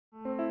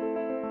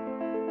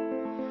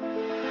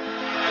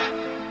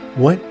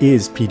What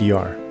is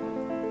PDR?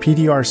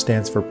 PDR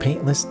stands for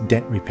Paintless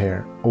Dent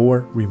Repair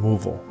or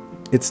Removal.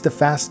 It's the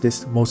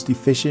fastest, most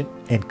efficient,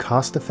 and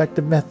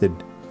cost-effective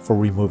method for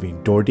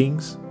removing door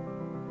dings,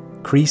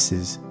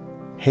 creases,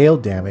 hail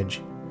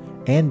damage,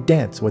 and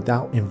dents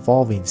without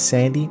involving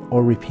sanding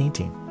or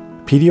repainting.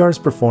 PDR is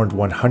performed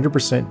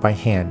 100% by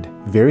hand,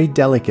 very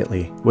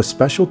delicately, with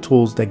special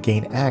tools that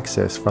gain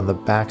access from the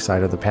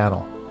backside of the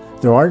panel.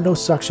 There are no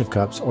suction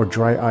cups or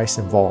dry ice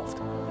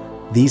involved.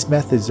 These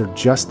methods are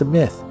just a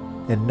myth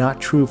and not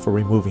true for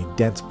removing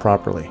dents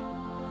properly.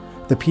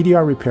 The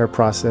PDR repair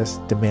process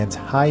demands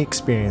high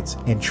experience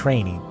and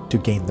training to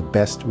gain the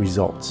best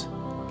results.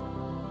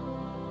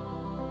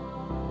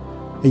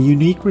 A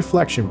unique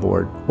reflection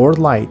board or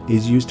light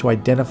is used to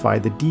identify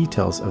the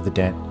details of the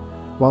dent,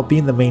 while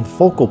being the main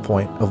focal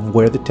point of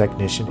where the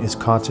technician is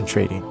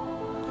concentrating.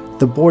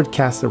 The board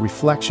casts a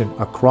reflection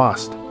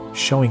across,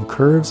 showing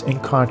curves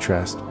and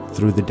contrast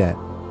through the dent.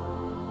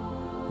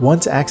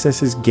 Once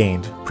access is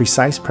gained,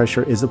 precise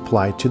pressure is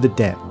applied to the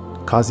dent,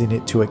 causing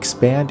it to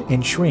expand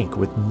and shrink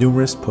with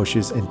numerous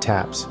pushes and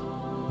taps.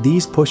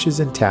 These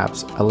pushes and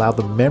taps allow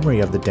the memory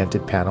of the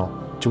dented panel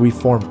to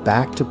reform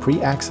back to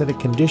pre-accident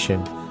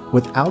condition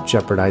without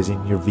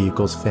jeopardizing your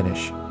vehicle's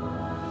finish.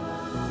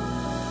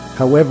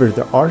 However,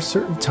 there are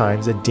certain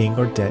times a ding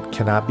or dent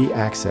cannot be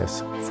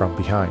accessed from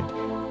behind.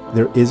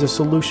 There is a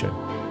solution.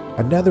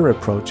 Another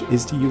approach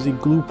is to use a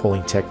glue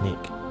pulling technique.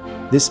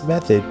 This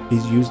method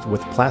is used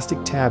with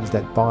plastic tabs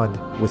that bond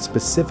with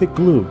specific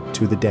glue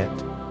to the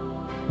dent.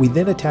 We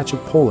then attach a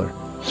puller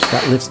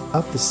that lifts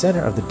up the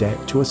center of the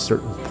dent to a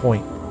certain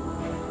point.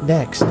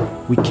 Next,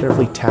 we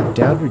carefully tap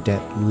down your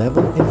dent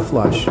level and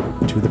flush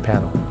to the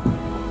panel.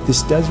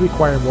 This does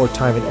require more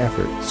time and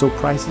effort, so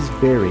prices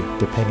vary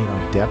depending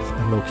on depth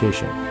and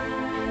location.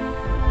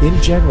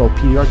 In general,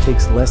 PDR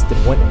takes less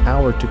than 1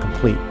 hour to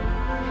complete.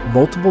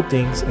 Multiple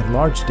dings and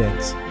large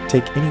dents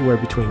take anywhere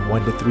between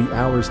 1 to 3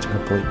 hours to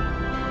complete.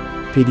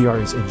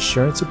 PDR is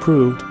insurance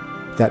approved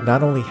that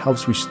not only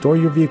helps restore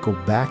your vehicle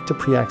back to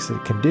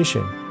pre-accident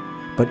condition,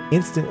 but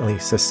instantly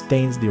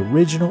sustains the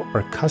original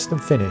or custom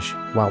finish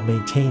while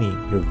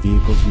maintaining your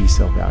vehicle's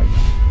resale value.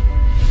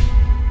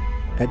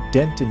 At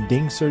Dent and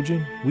Ding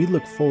Surgeon, we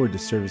look forward to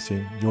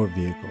servicing your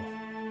vehicle.